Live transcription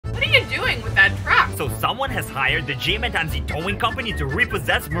So someone has hired the GMAntonZ Towing Company to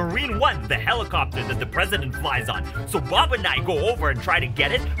repossess Marine One, the helicopter that the president flies on. So Bob and I go over and try to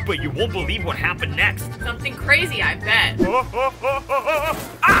get it, but you won't believe what happened next. Something crazy, I bet.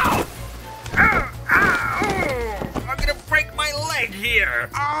 Ow! Ow! I'm gonna break my leg here.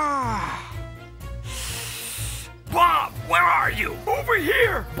 Bob, where are you? Over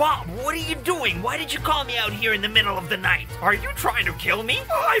here! Bob, what are you doing? Why did you call me out here in the middle of the night? Are you trying to kill me?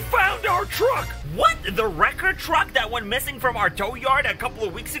 I found our truck! What? The wrecker truck that went missing from our tow yard a couple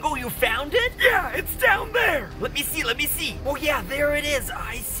of weeks ago? You found it? Yeah, it's down there! Let me see, let me see. Oh yeah, there it is.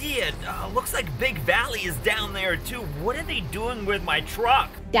 I see it. Looks like Big Valley is down there too. What are they doing with my truck?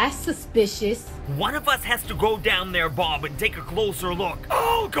 That's suspicious. One of us has to go down there, Bob, and take a closer look.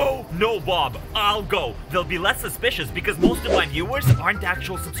 I'll go! No, Bob, I'll go. They'll be less suspicious because most of my viewers aren't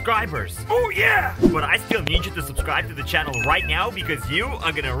actual subscribers. Oh, yeah! But I still need you to subscribe to the channel right now because you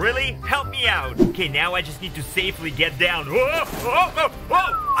are gonna really help me out. Okay, now I just need to safely get down. Whoa! Oh! Oh!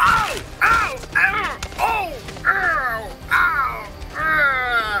 Oh! Ow! Ow! Ow! Oh! Ow! Ow!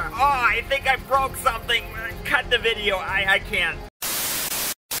 Oh, I think I broke something. Cut the video. I can't.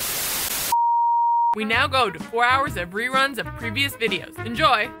 We now go to 4 hours of reruns of previous videos.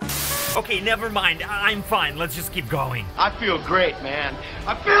 Enjoy! Okay, never mind. I'm fine. Let's just keep going. I feel great, man.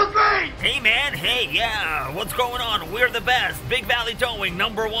 I feel great! Hey, man. Hey, yeah. What's going on? We're the best. Big Valley Towing,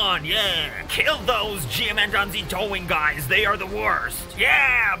 #1. Yeah. Kill those GMAntonZ Towing guys. They are the worst.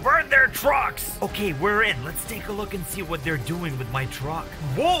 Yeah. Burn their trucks. Okay, we're in. Let's take a look and see what they're doing with my truck.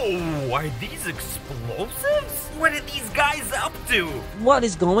 Whoa. Are these explosives? What are these guys up to? What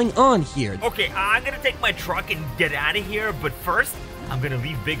is going on here? Okay, I'm gonna take my truck and get out of here, but first, I'm gonna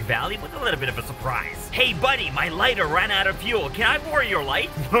leave Big Valley with a little bit of a surprise. Hey buddy, my lighter ran out of fuel. Can I borrow your light?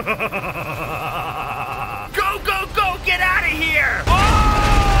 Go, go, go, get out of here!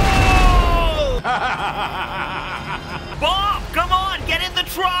 Oh! Bob, come on, get in the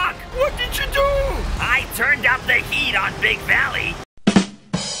truck! What did you do? I turned up the heat on Big Valley.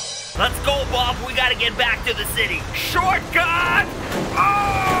 Let's go, Bob, we gotta get back to the city. Shortcut!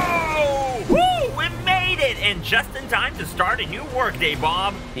 Oh! Woo, we made it! And just in time to start a new workday,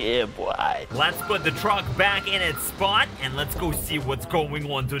 Bob. Yeah, boy. Let's put the truck back in its spot and let's go see what's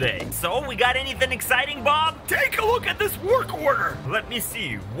going on today. So, we got anything exciting, Bob? Take a look at this work order. Let me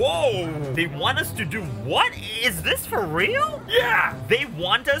see. Whoa! They want us to do what? Is this for real? Yeah! They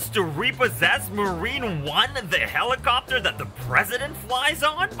want us to repossess Marine One, the helicopter that the president flies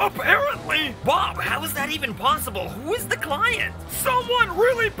on? Apparently! Bob, how is that even possible? Who is the client? Someone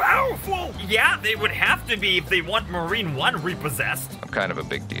really powerful! Yeah, they would have to be if they want Marine One repossessed. I'm kind of a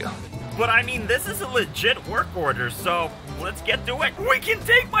big deal. But I mean, this is a legit work order, so let's get to it. We can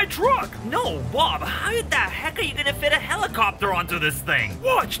take my truck! No, Bob, how the heck are you gonna fit a helicopter onto this thing?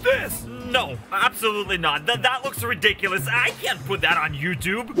 Watch this! No, absolutely not. That looks ridiculous. I can't put that on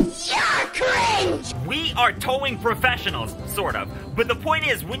YouTube. You're cringe! We are towing professionals, sort of. But the point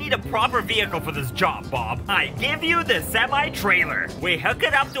is, we need a proper vehicle for this job, Bob. I give you the semi-trailer. We hook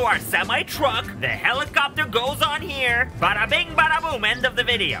it up to our semi-truck. The helicopter goes on here. Bada bing, bada boom, end of the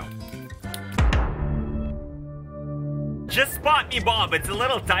video. Just spot me, Bob. It's a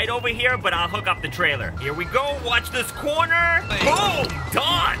little tight over here, but I'll hook up the trailer. Here we go. Watch this corner. Boom!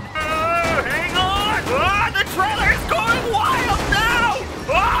 Done! Hang on! The trailer is going wild now!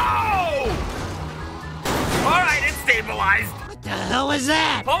 Oh! Alright, it's stabilized. What the hell was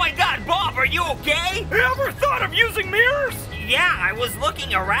that? Oh my god, Bob, are you okay? Ever thought of using mirrors? Yeah, I was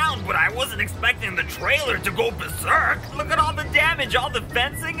looking around, but I wasn't expecting the trailer to go berserk. Look at all the damage. All the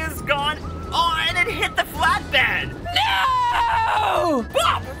fencing is gone. Oh, and it hit the flatbed. No!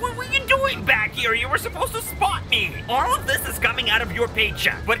 Bob, what were you doing back here? You were supposed to spot me. All of this is coming out of your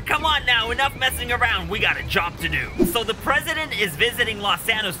paycheck. But come on now, enough messing around. We got a job to do. So the president is visiting Los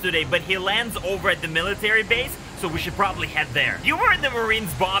Santos today, but he lands over at the military base, so we should probably head there. You were in the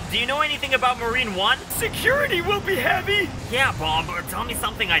Marines, Bob. Do you know anything about Marine One? Security will be heavy. Yeah, Bob, tell me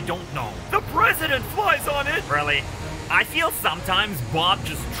something I don't know. The president flies on it. Really? I feel sometimes Bob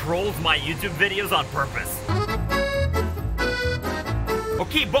just trolls my YouTube videos on purpose.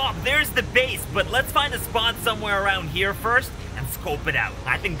 Okay, Bob, there's the base, but let's find a spot somewhere around here first and scope it out.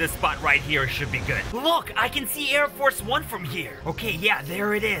 I think this spot right here should be good. Look, I can see Air Force One from here. Okay, yeah,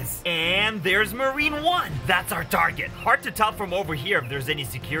 there it is. And there's Marine One. That's our target. Hard to tell from over here if there's any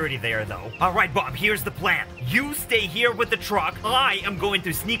security there, though. All right, Bob, here's the plan. You stay here with the truck. I am going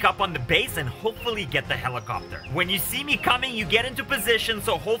to sneak up on the base and hopefully get the helicopter. When you see me coming, you get into position,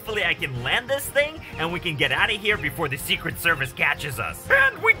 so hopefully I can land this thing and we can get out of here before the Secret Service catches us.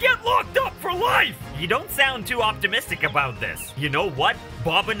 And we get locked up for life! You don't sound too optimistic about this. You know what?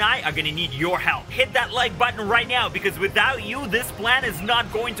 Bob and I are gonna need your help. Hit that like button right now, because without you, this plan is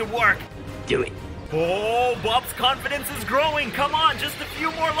not going to work. Do it. Oh, Bob's confidence is growing. Come on, just a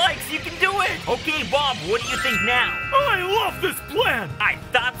few more likes. You can do it. Okay, Bob, what do you think now? I love this plan. I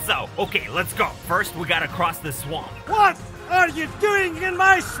thought so. Okay, let's go. First, we gotta cross the swamp. What are you doing in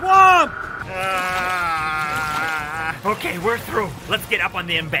my swamp? Okay, we're through. Let's get up on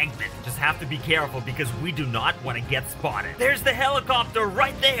the embankment. Just have to be careful because we do not want to get spotted. There's the helicopter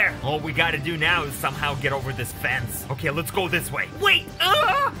right there. All we gotta do now is somehow get over this fence. Okay, let's go this way. Wait!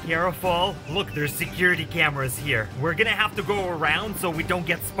 Careful. Look, there's security cameras here. We're gonna have to go around so we don't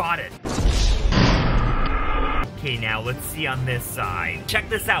get spotted. Okay, now let's see on this side. Check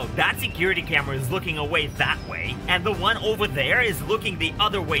this out. That security camera is looking away that way, and the one over there is looking the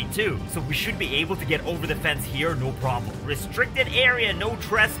other way too. So we should be able to get over the fence here, no problem. Restricted area, no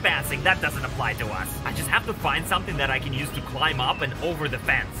trespassing. That doesn't apply to us. I just have to find something that I can use to climb up and over the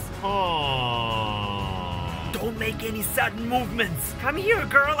fence. Oh. Don't make any sudden movements. Come here,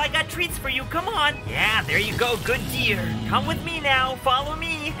 girl. I got treats for you. Come on. Yeah, there you go. Good dear. Come with me now. Follow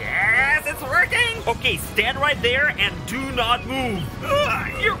me. Yes, it's working. Okay, stand right there and do not move.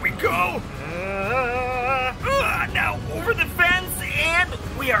 Here we go. Now over the fence and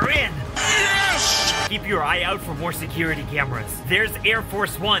we are in. Yes! Keep your eye out for more security cameras. There's Air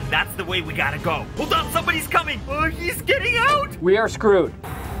Force One. That's the way we gotta go. Hold on, somebody's coming. He's getting out. We are screwed.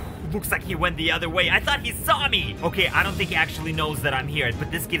 Looks like he went the other way. I thought he saw me. Okay, I don't think he actually knows that I'm here,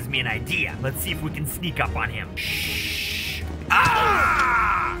 but this gives me an idea. Let's see if we can sneak up on him. Shh.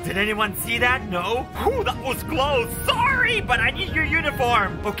 Ah! Did anyone see that? No? Ooh, that was close. Sorry, but I need your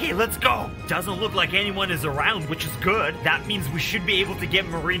uniform. Okay, let's go. Doesn't look like anyone is around, which is good. That means we should be able to get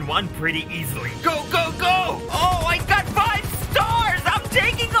Marine 1 pretty easily. Go, go, go! Oh, I got 5 stars! I'm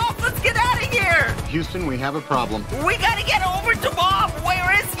taking off! Let's get out of here! Houston, we have a problem. We gotta get over to Bob!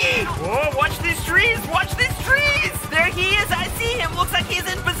 Where is he? Oh, watch these trees! Watch these trees! There he is! I see him! Looks like he's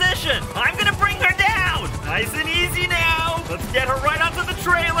in position! I'm gonna bring her down! Nice and easy now! Let's get her right onto the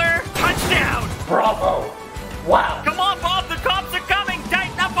trailer! Touchdown! Bravo! Wow! Come on, Bob! The cops are coming!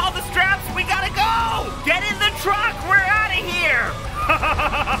 Tighten up all the straps! We gotta go! Get in the truck! We're out of here!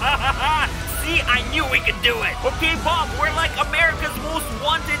 See, I knew we could do it. Okay, Bob, we're like America's most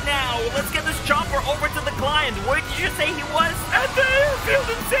wanted now. Let's get this chopper over to the client. Where did you say he was? At the airfield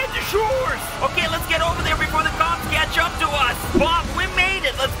in Sandy Shores. Okay, let's get over there before the cops catch up to us. Bob, we made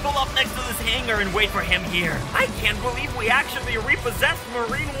it. Let's pull up next to this hangar and wait for him here. I can't believe we actually repossessed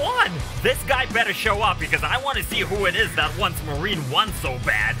Marine 1. This guy better show up because I want to see who it is that wants Marine 1 so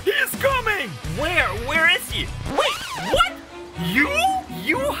bad. He's coming. Where? Where is he? Wait, what?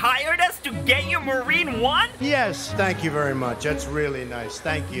 You hired us to get you Marine 1? Yes, thank you very much. That's really nice.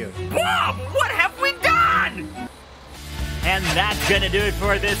 Thank you. Bob, what have we done? And that's gonna do it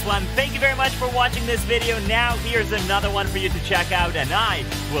for this one. Thank you very much for watching this video. Now here's another one for you to check out, and I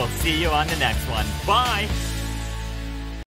will see you on the next one. Bye.